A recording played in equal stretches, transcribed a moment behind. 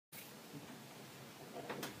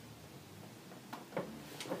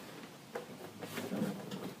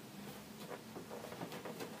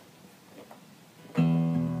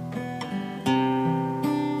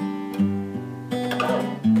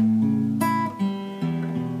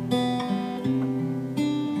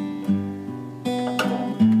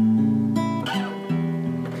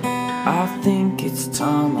I think it's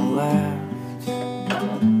time I left.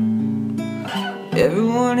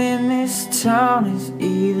 Everyone in this town is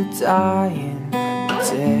either dying or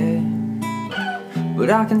dead, but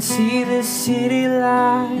I can see the city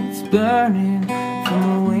lights burning from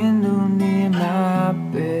a window near my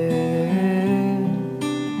bed.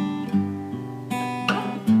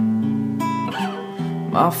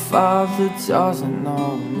 My father doesn't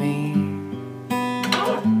know me.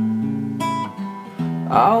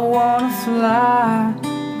 I wanna fly,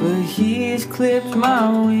 but he's clipped my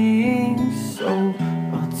wings. So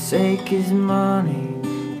I'll take his money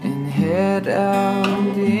and head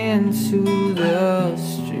out into the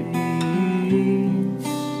streets.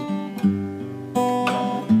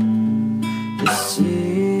 The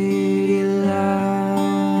city lights,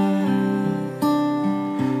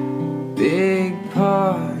 big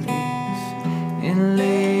parties and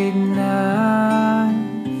late nights.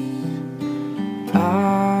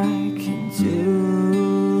 I can do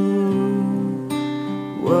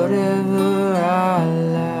whatever I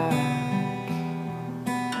like.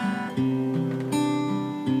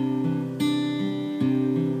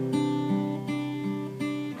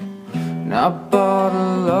 And I bought a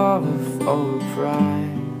lover for a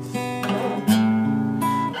price.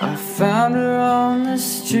 I found her on the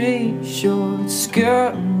street, short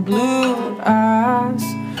skirt and blue eyes.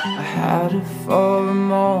 I had her for a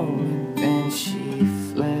moment, then she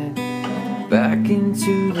fled back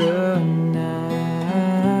into the night.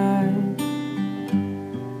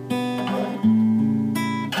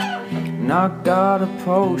 And I got a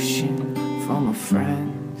potion from a friend,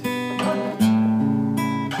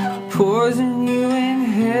 poison you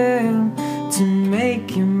inhale to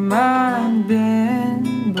make your mind bend.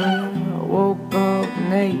 But I woke up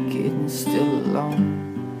naked and still alone,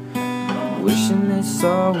 wishing this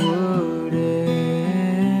all would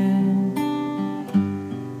end.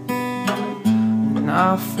 And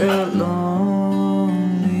I felt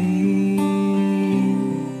lonely,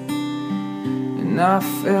 and I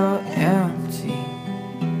felt empty.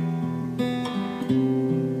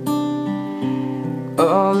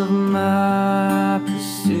 All of my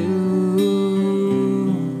pursuits,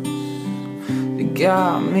 they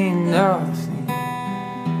got me nothing.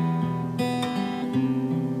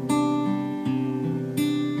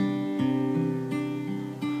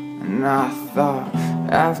 And I thought,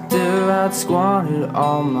 after I'd squandered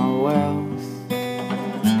all my wealth,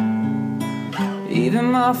 even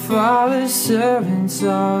my father's servants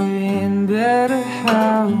are in better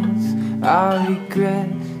health. I regret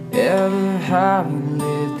ever having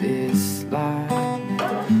lived this life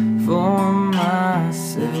for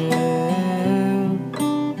myself.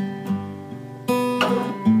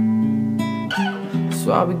 So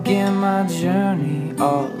I began my journey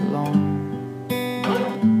all alone.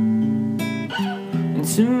 And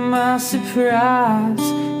to my surprise,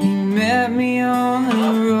 he met me on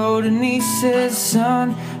the road and he said,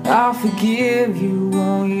 "Son, I'll forgive you.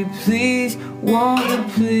 Won't you please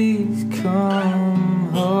come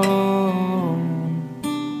home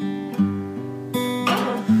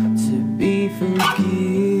to be forgiven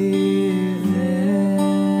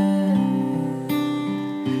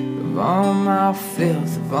of all my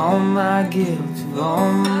filth, of all my guilt, of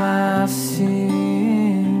all my sin.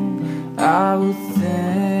 I will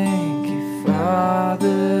thank you,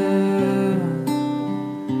 Father,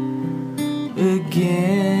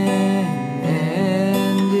 again."